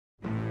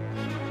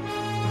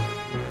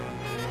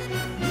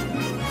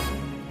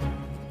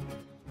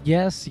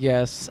Yes,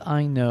 yes,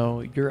 I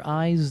know. Your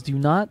eyes do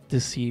not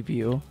deceive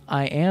you.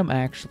 I am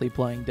actually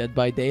playing Dead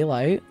by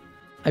Daylight.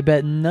 I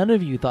bet none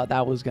of you thought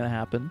that was going to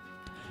happen.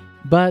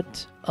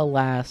 But,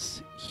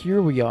 alas,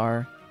 here we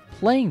are,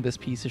 playing this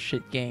piece of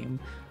shit game.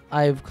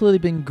 I've clearly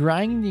been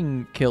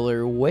grinding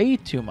Killer way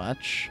too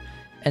much,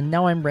 and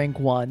now I'm rank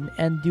 1,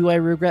 and do I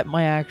regret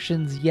my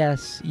actions?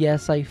 Yes,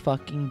 yes I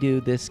fucking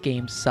do. This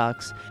game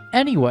sucks.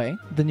 Anyway,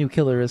 the new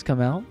Killer has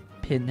come out,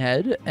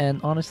 Pinhead,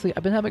 and honestly,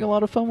 I've been having a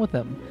lot of fun with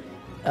him.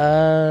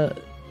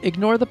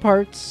 Ignore the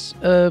parts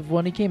of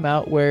when he came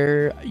out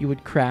where you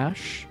would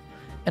crash,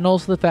 and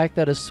also the fact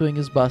that his swing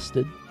is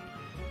busted,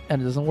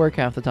 and it doesn't work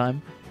half the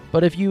time.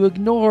 But if you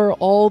ignore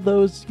all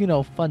those,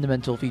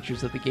 fundamental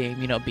features of the game,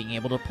 being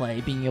able to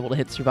play, being able to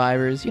hit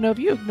survivors, if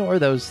you ignore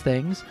those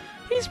things,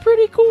 he's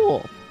pretty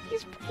cool.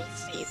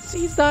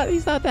 He's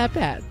not that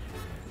bad.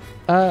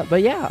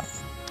 But yeah,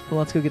 well,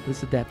 let's go get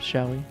this adept,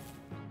 shall we?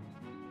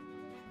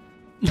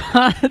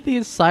 Not at the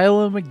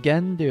asylum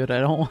again, dude.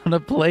 I don't want to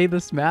play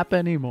this map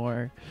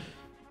anymore.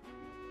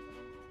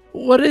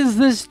 What is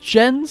this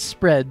gen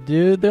spread,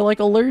 dude? They're like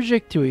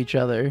allergic to each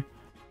other.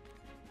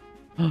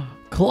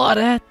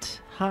 Claudette,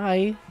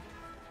 hi.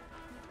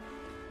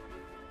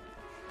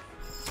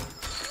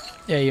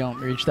 Yeah, you don't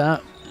reach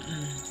that.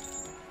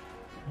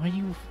 Why are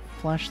you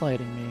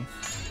flashlighting me?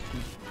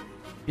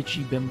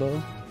 Bitchy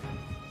bimbo.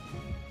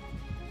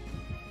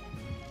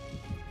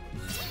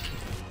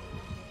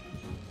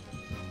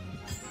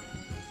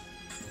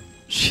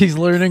 She's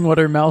learning what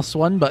her mouse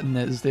 1 button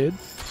is, dude.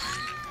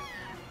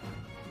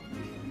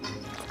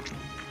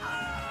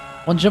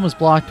 One gem was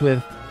blocked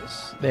with...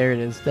 There it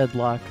is,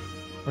 deadlock.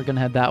 We're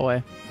gonna head that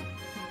way.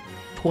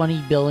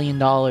 $20 billion.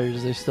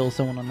 There's still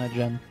someone on that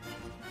gem.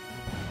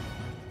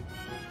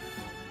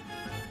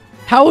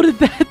 How did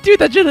that... Dude,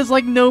 that gem has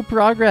like no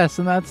progress,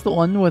 and that's the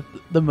one with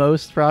the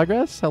most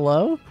progress?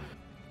 Hello? Is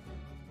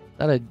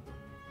that a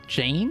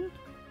Jane?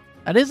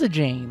 That is a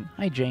Jane.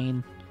 Hi,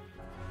 Jane.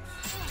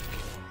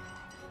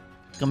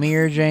 Come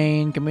here,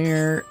 Jane. Come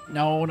here.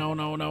 No, no,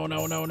 no, no,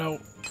 no, no, no.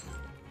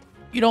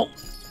 You don't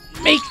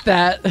make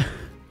that.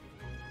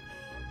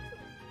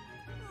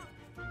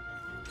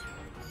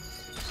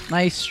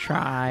 Nice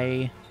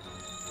try.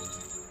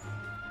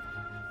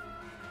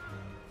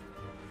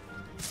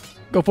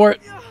 Go for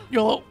it.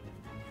 YOLO.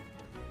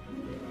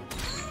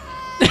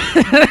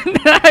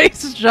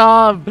 Nice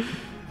job.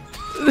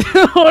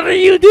 What are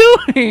you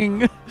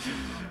doing?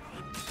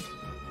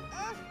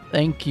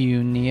 Thank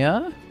you,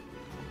 Nia.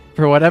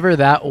 For whatever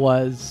that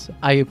was,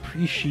 I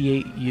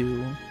appreciate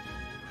you.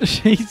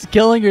 She's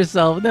killing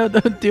herself. No,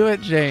 don't do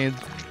it, Jane.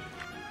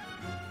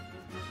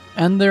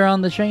 And they're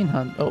on the chain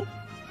hunt. Oh.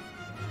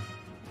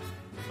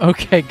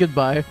 Okay,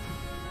 goodbye.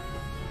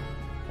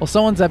 Well,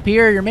 someone's up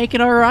here. You're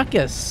making a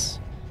ruckus.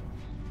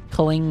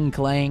 Cling,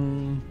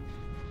 clang.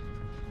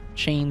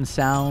 Chain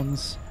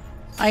sounds.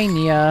 Hi,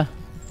 Nia.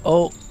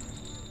 Oh.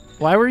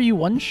 Why were you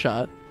one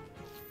shot?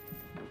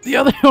 The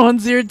other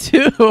one's here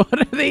too. What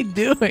are they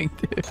doing,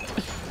 dude?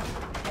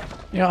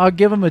 I'll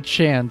give him a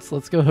chance.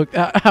 Let's go hook.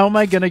 How am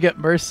I gonna get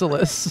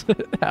merciless?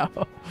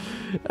 How?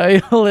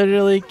 I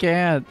literally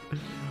can't.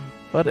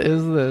 What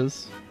is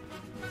this?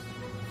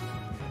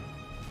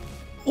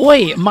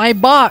 Wait, my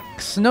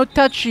box! No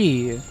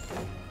touchy!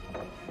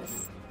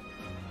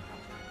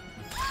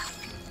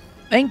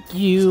 Thank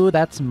you,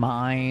 that's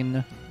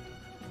mine.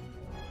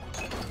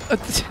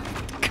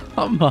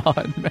 Come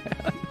on,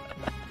 man.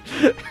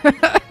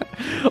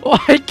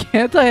 Why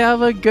can't I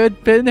have a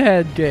good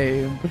Pinhead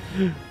game?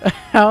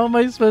 How am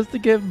I supposed to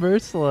get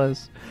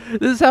merciless?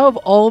 This is how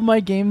all my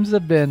games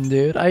have been,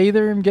 dude. I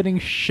either am getting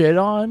shit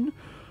on,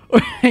 or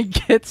I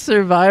get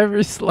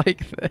survivors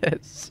like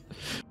this.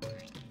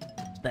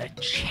 The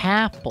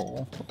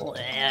chapel.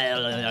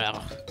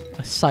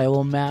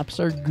 Asylum maps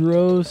are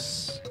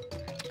gross.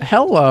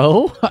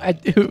 Hello? I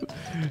do.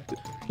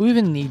 Who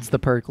even needs the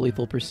perk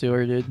Lethal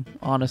Pursuer, dude?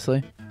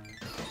 Honestly.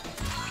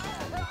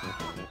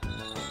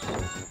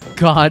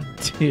 God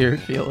tier,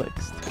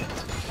 Felix.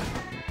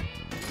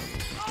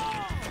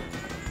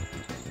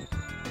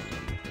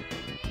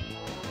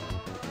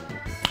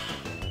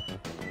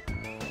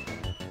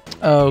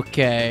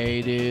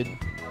 Okay, dude.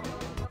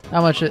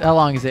 How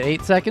long is it?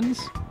 8 seconds?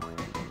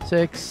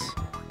 6,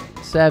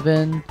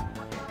 7,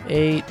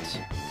 8.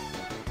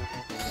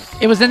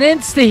 It was an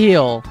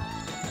insta-heal!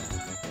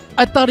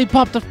 I thought he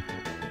popped a...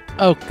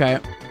 Okay.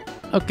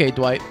 Okay,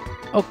 Dwight.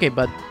 Okay,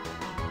 bud.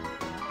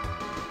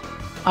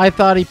 I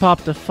thought he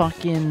popped a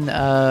fucking,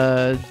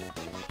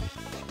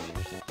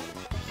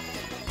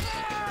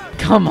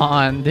 Come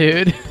on,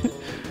 dude.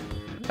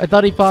 I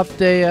thought he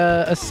popped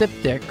a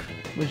Siptic,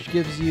 which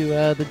gives you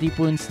the deep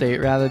wound state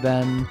rather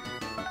than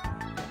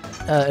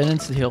an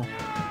insta-heal.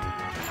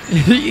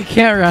 You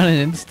can't run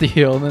an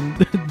insta-heal and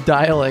then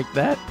die like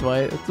that,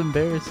 Dwight. It's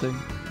embarrassing.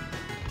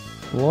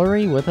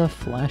 Glory with a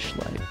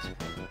flashlight.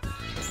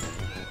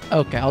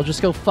 Okay, I'll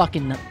just go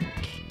fucking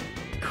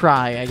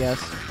cry, I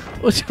guess.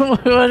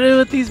 What are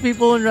with these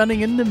people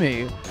running into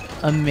me?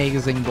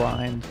 Amazing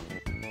blind.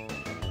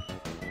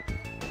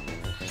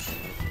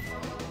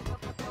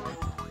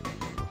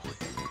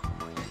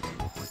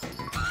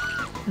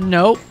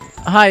 Nope.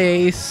 Hi,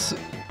 Ace.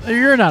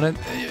 You're not a...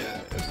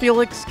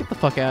 Felix, get the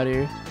fuck out of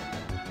here.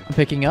 I'm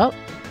picking up.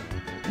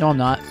 No, I'm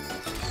not.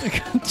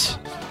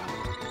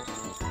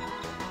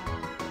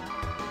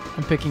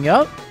 I'm picking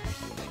up.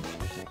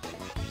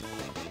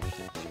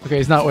 Okay,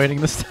 he's not waiting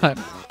this time.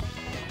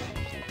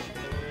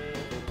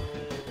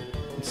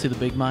 Let's see the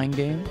big mind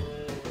game.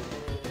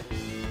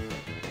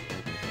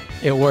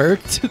 It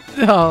worked.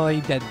 Oh,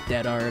 he did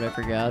dead hard. I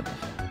forgot.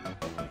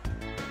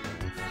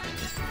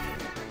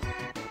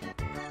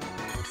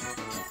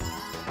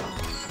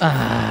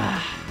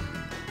 Ah.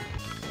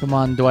 Come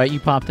on, Dwight.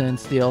 You popped in and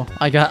steal.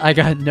 I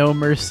got no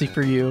mercy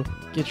for you.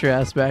 Get your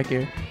ass back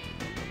here.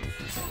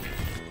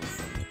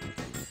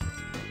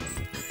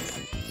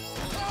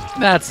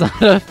 That's not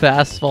a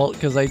fast fault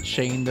because I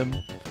chained him.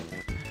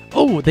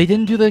 Oh, they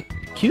didn't do the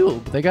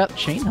cube. They got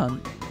chain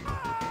hunt.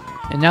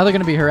 And now they're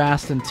going to be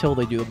harassed until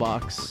they do the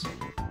box.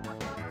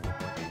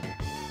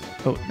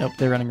 Oh, nope,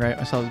 they're running right.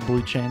 I saw the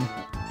blue chain.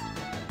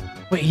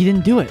 Wait, he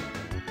didn't do it.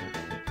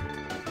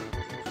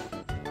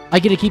 I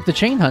get to keep the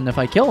chain hunt if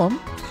I kill him.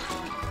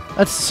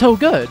 That's so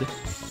good.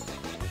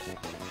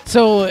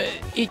 So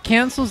it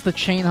cancels the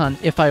chain hunt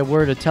if I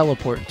were to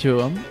teleport to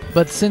him.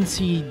 But since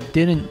he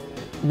didn't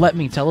let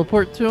me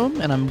teleport to him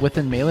and I'm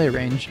within melee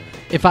range,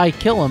 if I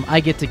kill him, I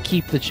get to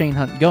keep the chain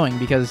hunt going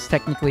because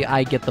technically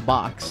I get the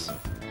box.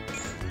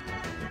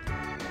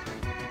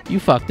 You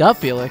fucked up,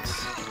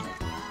 Felix.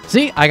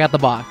 See, I got the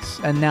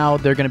box. And now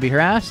they're going to be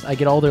harassed. I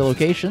get all their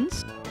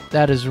locations.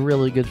 That is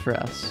really good for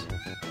us.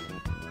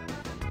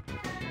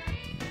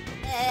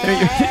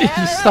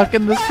 You're stuck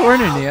in this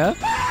corner, Nia.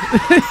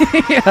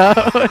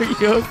 Yeah, are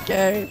you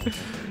okay?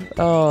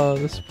 Oh,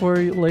 this poor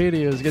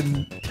lady was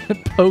getting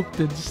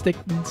poked and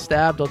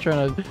stabbed while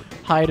trying to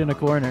hide in a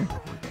corner.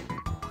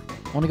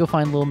 I want to go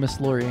find little Miss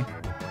Lori.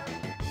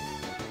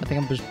 I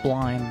think I'm just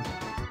blind.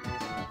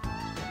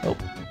 Oh,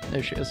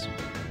 there she is.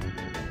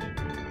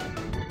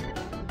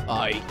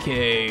 I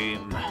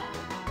came.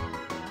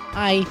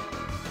 Hi.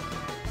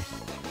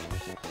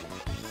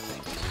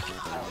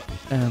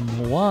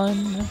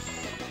 M1.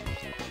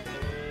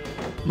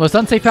 Most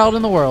unsafe paladin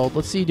in the world.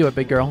 Let's see you do it,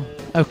 big girl.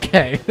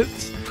 Okay.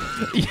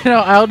 You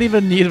know, I don't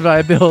even need my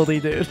ability,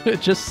 dude.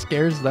 It just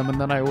scares them and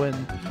then I win.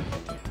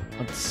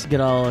 Let's get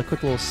a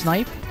quick little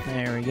snipe.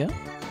 There we go.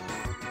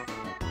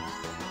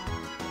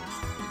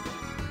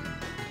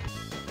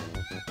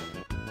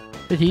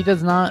 But he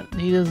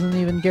doesn't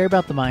even care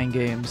about the mind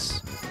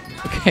games.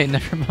 Okay,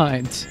 never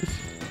mind.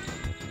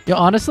 Yo,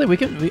 honestly,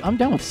 I'm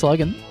down with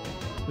slugging.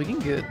 We can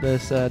get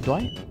this,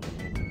 Dwight.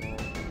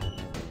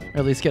 Or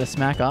at least get a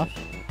smack off.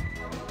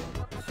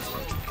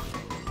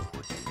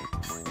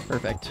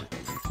 Perfect.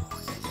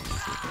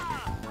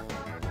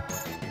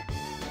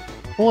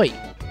 Oi.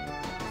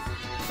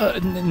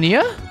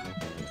 Nia?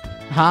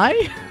 Hi?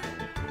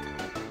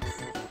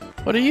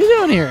 What are you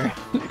doing here?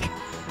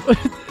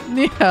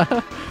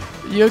 Nia,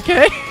 you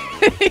okay?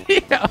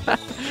 Yeah.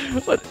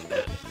 What?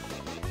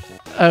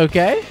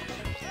 Okay.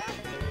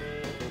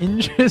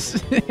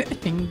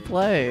 Interesting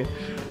play.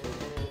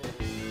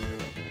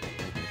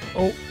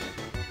 Oh.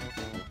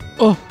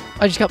 Oh,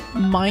 I just got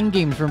mind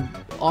gamed from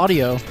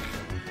audio.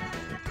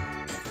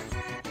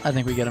 I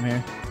think we get him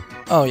here.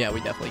 Oh yeah, we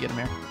definitely get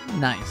him here.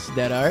 Nice,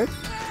 dead art.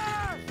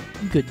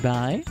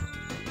 Goodbye.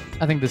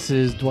 I think this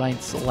is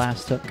Dwight's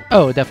last hook.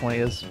 Oh, it definitely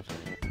is.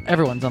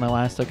 Everyone's on their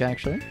last hook,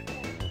 actually.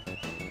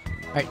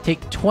 Alright,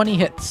 take 20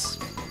 hits.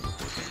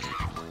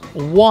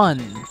 1.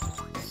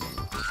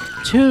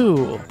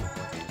 2.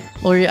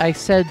 Lori, I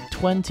said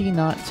 20,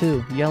 not 2.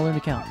 You gotta learn to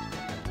count.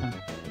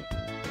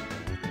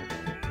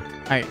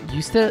 Alright,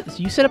 you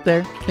sit up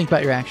there, think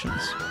about your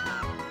actions.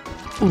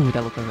 Ooh,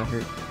 that looked like that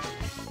hurt.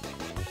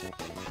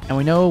 And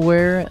we know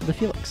where the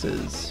Felix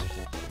is.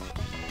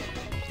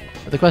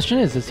 But the question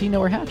is, does he know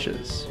where Hatch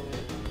is?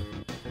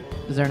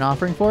 Is there an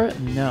offering for it?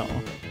 No.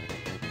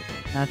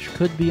 Hatch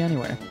could be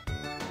anywhere.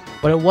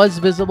 But it was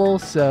visible,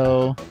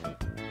 so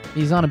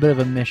he's on a bit of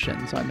a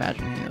mission, so I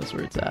imagine he knows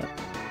where it's at.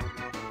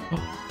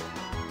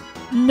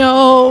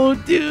 No,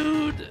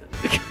 dude!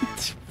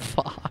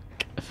 Fuck.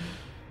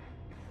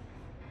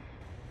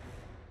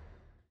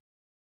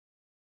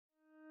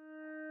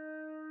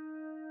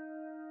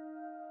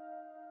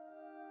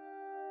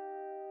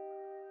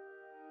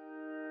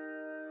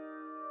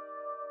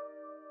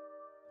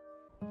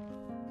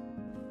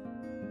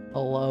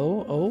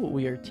 Hello? Oh,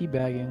 we are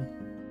teabagging.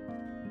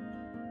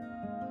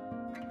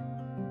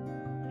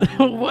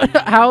 What?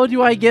 How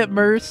do I get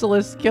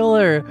Merciless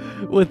Killer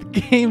with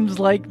games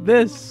like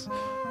this?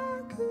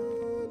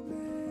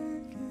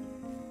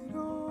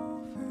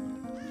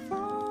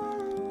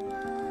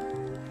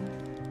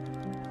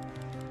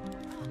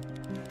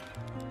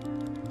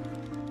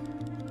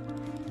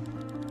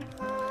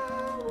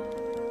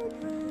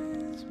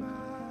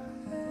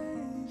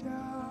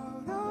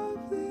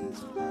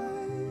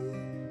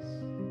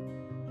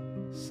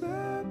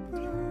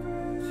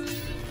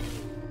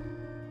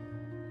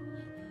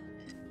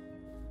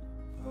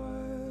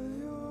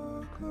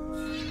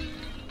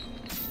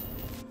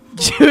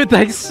 Dude,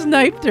 I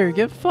sniped her.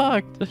 Get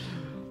fucked.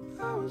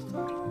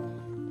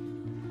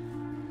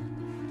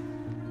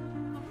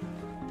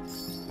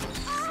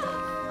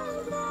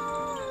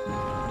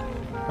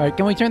 Alright,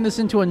 can we turn this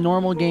into a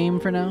normal game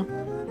for now?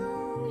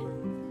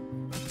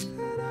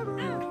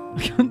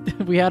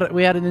 we had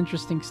an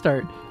interesting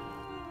start.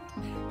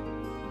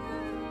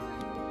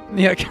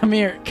 Nia, come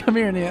here. Come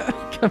here, Nia.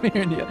 Come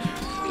here, Nia.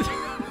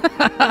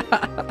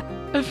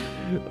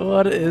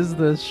 What is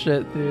this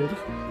shit, dude?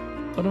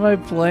 What am I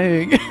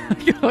playing?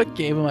 What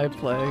game am I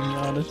playing,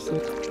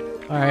 honestly?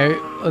 Alright,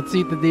 let's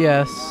eat the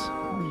DS.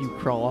 Where do you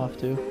crawl off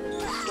to?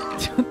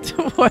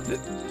 What?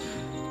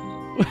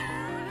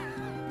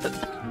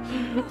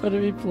 What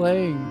are we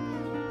playing?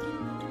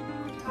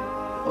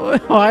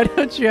 Why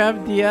don't you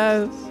have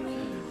DS?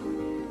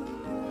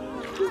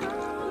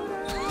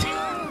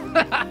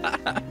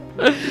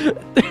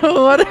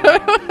 What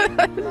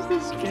is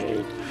this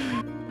game?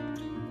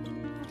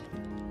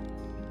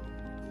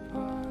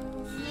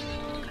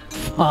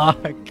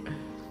 Fuck.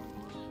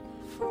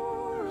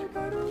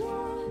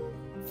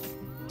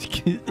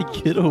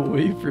 Get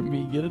away from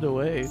me. Get it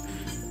away.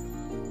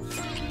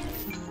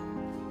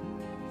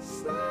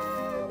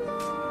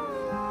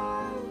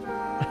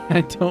 I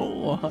don't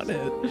want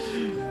it.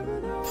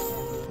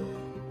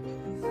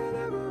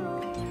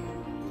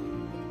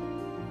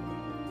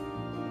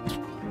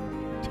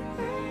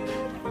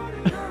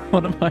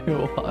 What am I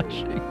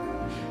watching?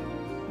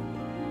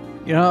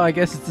 You know, I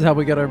guess it's how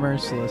we got our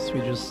merciless.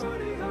 We just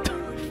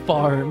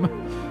farm.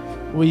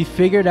 We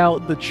figured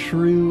out the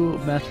true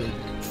method.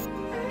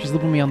 Just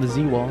look at me on the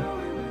Z wall.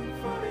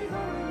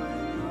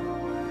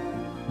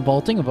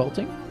 Vaulting, a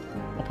vaulting.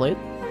 I'll play it.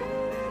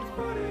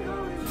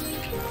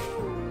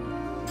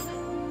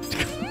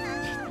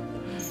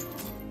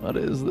 What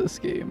is this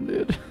game,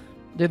 dude?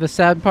 Dude, the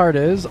sad part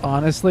is,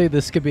 honestly,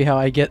 this could be how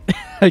I get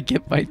I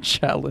get my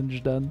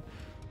challenge done.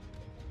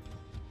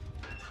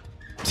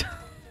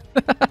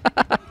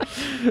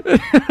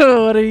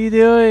 What are you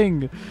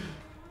doing?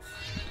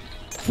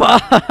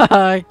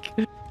 Fuck!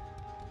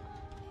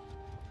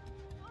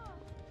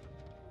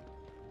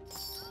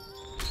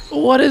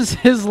 What is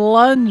his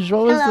lunge?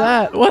 What was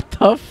that? What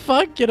the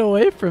fuck? Get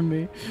away from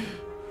me.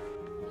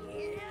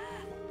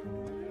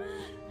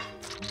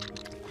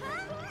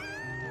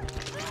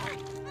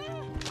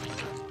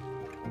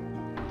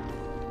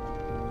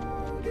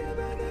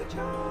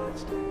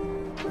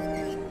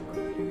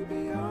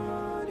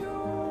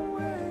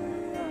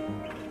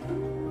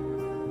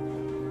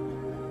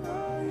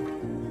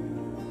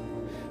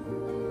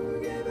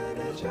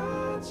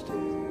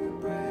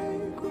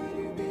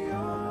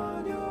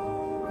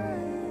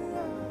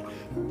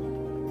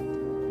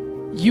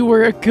 You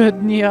were a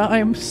good Nia.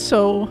 I'm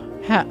so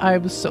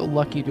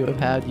lucky to have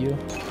had you.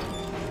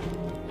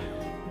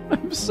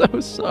 I'm so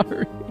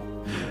sorry.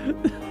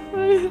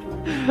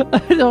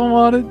 I don't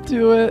want to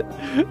do it.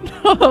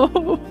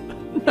 No.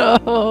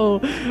 No.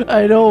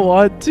 I don't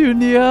want to,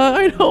 Nia.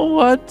 I don't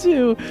want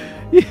to.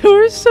 You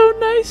were so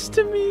nice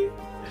to me.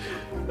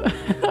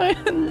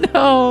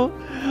 No.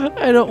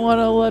 I don't want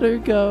to let her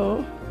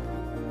go.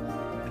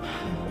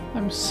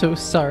 I'm so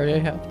sorry I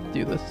have to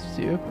do this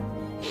to you.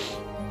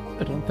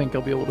 I don't think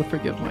I'll be able to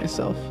forgive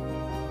myself.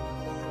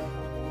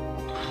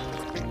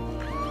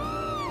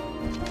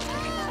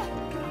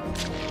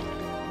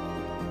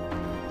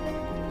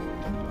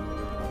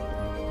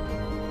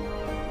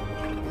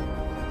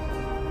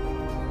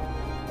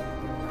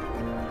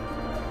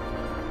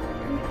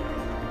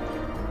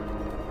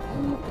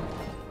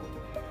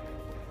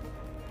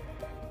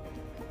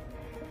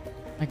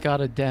 I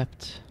got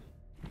adept.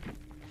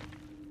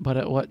 But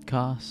at what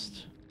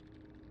cost?